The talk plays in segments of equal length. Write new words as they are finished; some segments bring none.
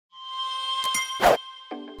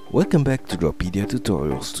Welcome back to DRAWPEDIA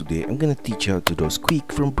tutorials. Today I'm gonna teach you how to draw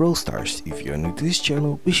Squeak from Brawl Stars. If you are new to this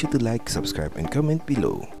channel, be sure to like, subscribe and comment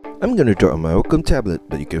below. I'm gonna draw on my Wacom tablet,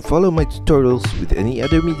 but you can follow my tutorials with any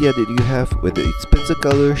other media that you have, whether it's pencil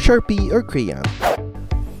color, Sharpie or crayon.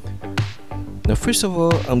 Now first of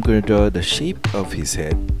all, I'm gonna draw the shape of his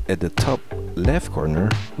head at the top left corner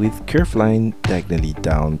with curved line diagonally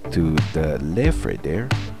down to the left right there.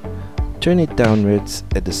 Turn it downwards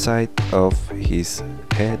at the side of his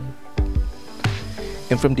head,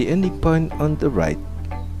 and from the ending point on the right,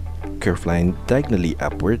 curved line diagonally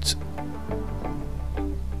upwards.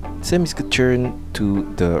 Semi-turn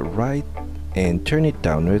to the right and turn it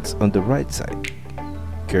downwards on the right side.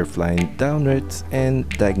 Curved line downwards and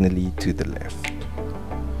diagonally to the left.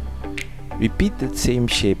 Repeat that same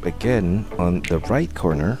shape again on the right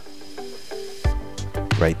corner,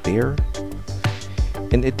 right there.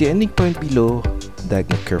 And at the ending point below,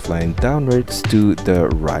 diagonal curved line downwards to the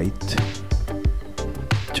right.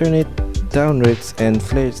 Turn it downwards and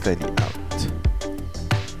flare it slightly out.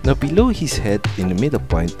 Now below his head in the middle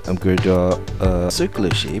point, I'm going to draw a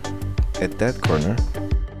circular shape at that corner.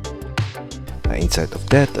 Now inside of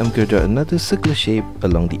that, I'm going to draw another circular shape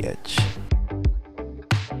along the edge.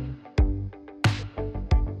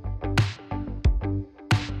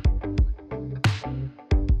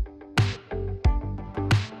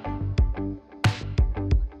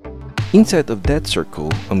 Inside of that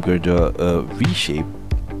circle, I'm going to draw a V shape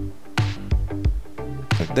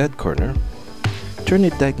at that corner. Turn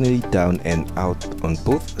it diagonally down and out on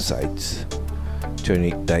both sides. Turn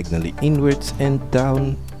it diagonally inwards and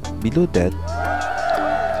down below that.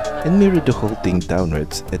 And mirror the whole thing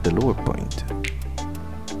downwards at the lower point.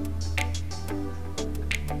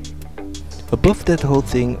 Above that whole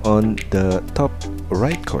thing on the top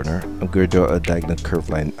right corner, I'm going to draw a diagonal curved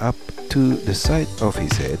line up to the side of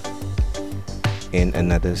his head. And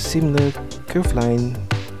another similar curved line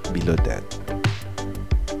below that.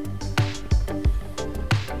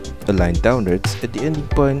 A line downwards at the ending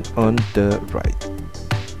point on the right.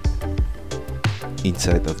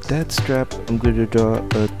 Inside of that strap, I'm going to draw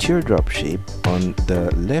a teardrop shape on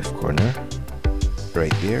the left corner,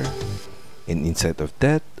 right there. And inside of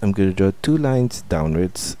that, I'm going to draw two lines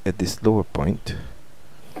downwards at this lower point.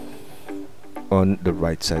 On the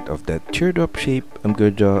right side of that teardrop shape, I'm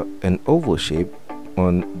going to draw an oval shape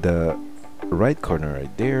on the right corner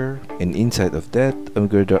right there, and inside of that I'm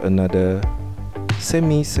going to draw another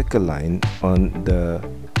semi-circle line on the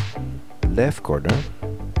left corner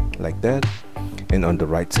like that, and on the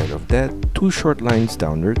right side of that, two short lines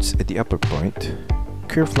downwards at the upper point,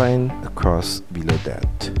 curved line across below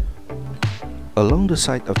that. Along the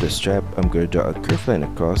side of the strap, I'm going to draw a curved line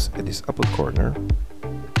across at this upper corner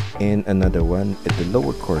and another one at the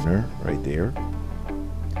lower corner right there.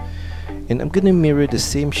 And I'm gonna mirror the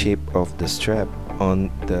same shape of the strap on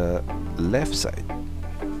the left side.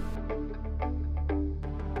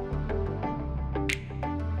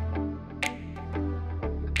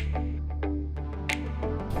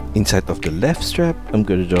 Inside of the left strap, I'm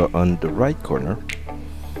gonna draw on the right corner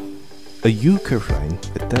a U curve line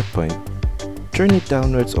at that point. Turn it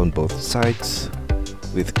downwards on both sides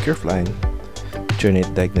with curved line. Turn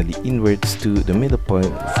it diagonally inwards to the middle point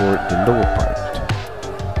for the lower part.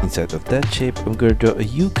 Inside of that shape, I'm going to draw a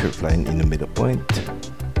U curve line in the middle point,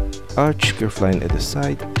 arch curve line at the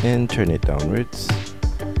side and turn it downwards,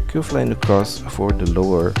 curve line across for the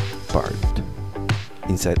lower part.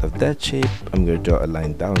 Inside of that shape, I'm going to draw a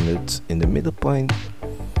line downwards in the middle point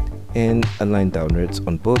and a line downwards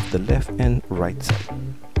on both the left and right side.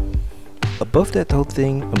 Above that whole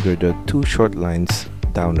thing, I'm going to draw two short lines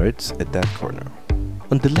downwards at that corner.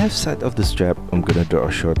 On the left side of the strap, I'm going to draw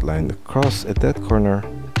a short line across at that corner.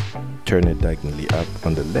 Turn it diagonally up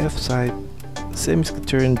on the left side,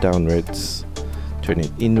 semi-turn downwards, turn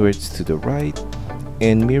it inwards to the right,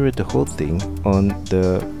 and mirror the whole thing on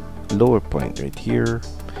the lower point right here.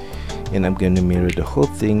 And I'm going to mirror the whole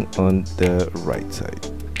thing on the right side.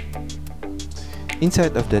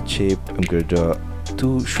 Inside of that shape, I'm going to draw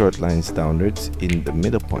two short lines downwards in the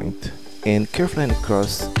middle point and curved line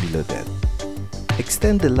across below that.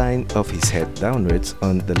 Extend the line of his head downwards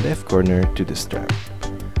on the left corner to the strap.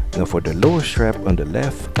 Now for the lower strap on the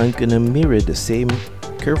left, I'm gonna mirror the same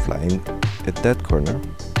curved line at that corner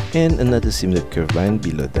and another similar curved line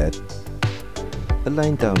below that. A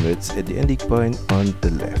line downwards at the ending point on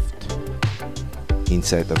the left.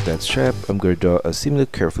 Inside of that strap, I'm going to draw a similar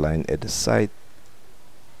curved line at the side,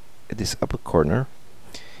 at this upper corner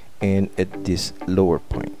and at this lower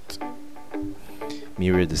point.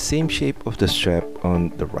 Mirror the same shape of the strap on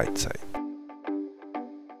the right side.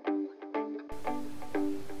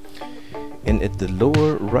 And at the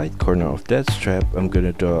lower right corner of that strap, I'm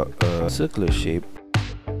gonna draw a circular shape.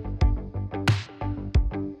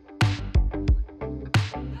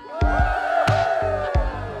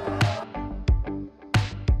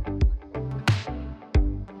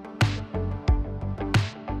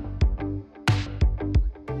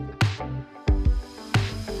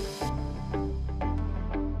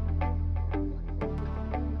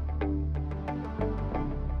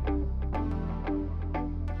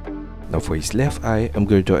 Now for his left eye, I'm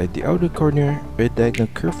going to draw at the outer corner a diagonal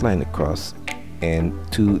curved line across and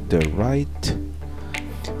to the right.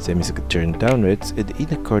 Semicircle turn downwards at the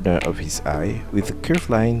inner corner of his eye with a curved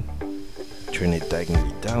line. Turn it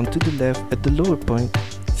diagonally down to the left at the lower point.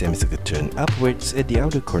 Semicircle turn upwards at the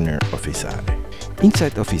outer corner of his eye.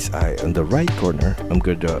 Inside of his eye on the right corner, I'm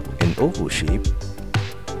going to draw an oval shape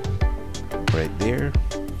right there.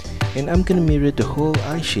 And I'm going to mirror the whole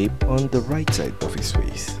eye shape on the right side of his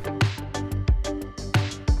face.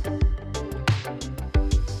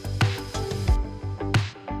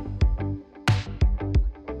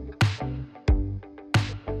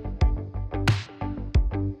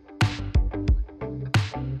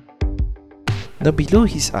 Now below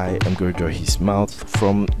his eye, I'm going to draw his mouth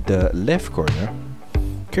from the left corner.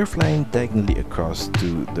 Curved line diagonally across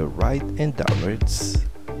to the right and downwards.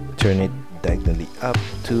 Turn it diagonally up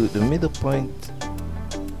to the middle point.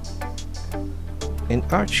 An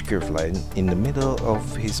arch curved line in the middle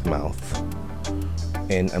of his mouth.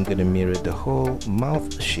 And I'm going to mirror the whole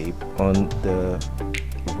mouth shape on the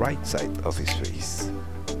right side of his face.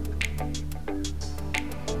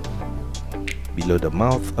 Below the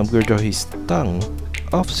mouth, I'm going to draw his tongue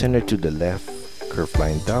off center to the left, curved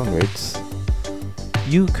line downwards,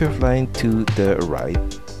 U curved line to the right,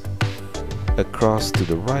 across to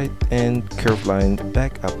the right, and curved line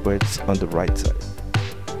back upwards on the right side.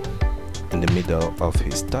 In the middle of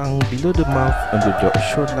his tongue, below the mouth, I'm going to draw a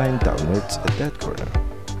short line downwards at that corner.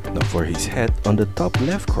 Now for his head, on the top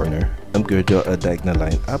left corner, I'm going to draw a diagonal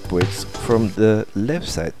line upwards from the left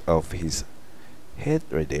side of his head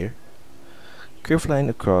right there. Curved line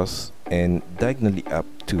across and diagonally up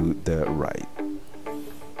to the right.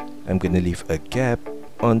 I'm gonna leave a gap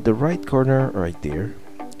on the right corner right there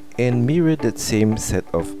and mirror that same set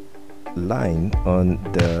of line on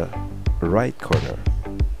the right corner.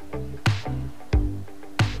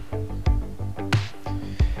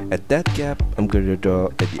 At that gap, I'm gonna draw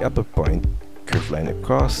at the upper point, curved line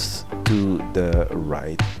across to the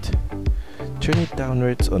right. Turn it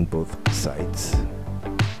downwards on both sides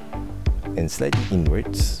and slightly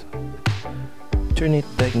inwards. Turn it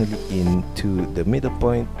diagonally in to the middle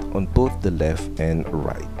point on both the left and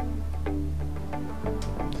right.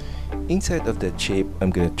 Inside of that shape,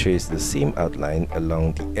 I'm gonna trace the same outline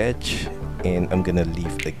along the edge, and I'm gonna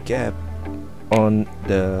leave a gap on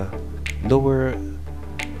the lower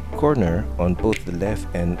corner on both the left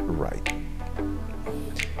and right.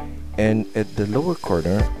 And at the lower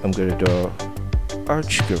corner, I'm gonna draw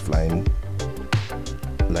arch curve line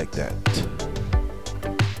like that.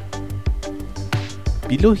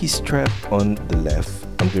 Below his strap on the left,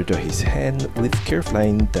 I'm going to draw his hand with curved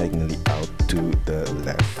line diagonally out to the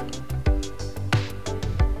left.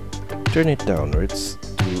 Turn it downwards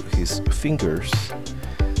to his fingers,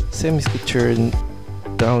 semicircle turn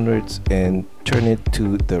downwards and turn it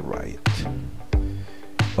to the right.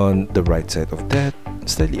 On the right side of that,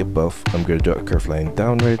 slightly above, I'm going to draw a curved line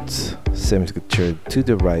downwards, semicircle turn to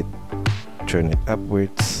the right, turn it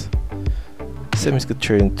upwards, semicircle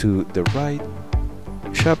turn to the right,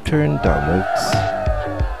 sharp turn downwards,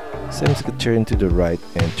 semicircle turn to the right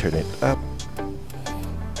and turn it up,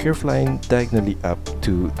 curved line diagonally up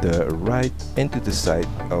to the right and to the side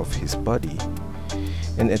of his body.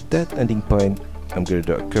 And at that ending point, I'm going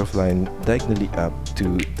to draw a curved line diagonally up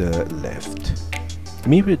to the left.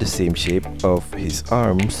 Mirror the same shape of his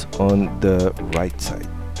arms on the right side.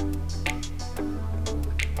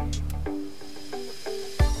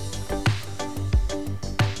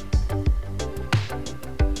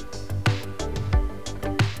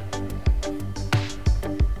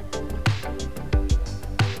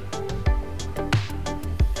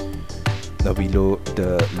 Now below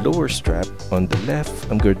the lower strap on the left,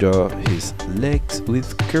 I'm going to draw his legs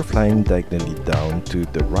with curved line diagonally down to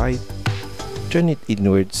the right. Turn it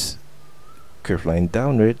inwards, curved line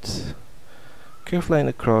downwards, curved line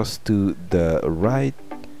across to the right,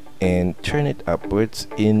 and turn it upwards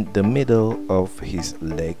in the middle of his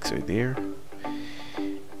legs right there.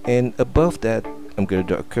 And above that, I'm going to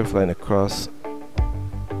draw a curved line across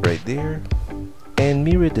right there and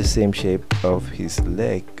mirror the same shape of his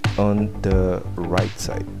leg on the right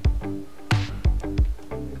side.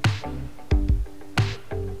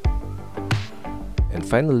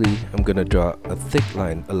 finally, I'm gonna draw a thick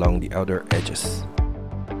line along the outer edges.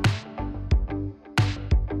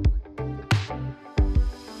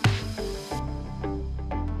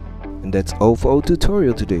 And that's all for our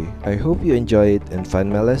tutorial today. I hope you enjoy it and find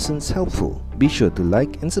my lessons helpful. Be sure to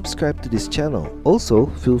like and subscribe to this channel. Also,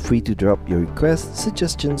 feel free to drop your requests,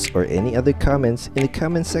 suggestions, or any other comments in the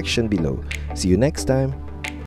comment section below. See you next time!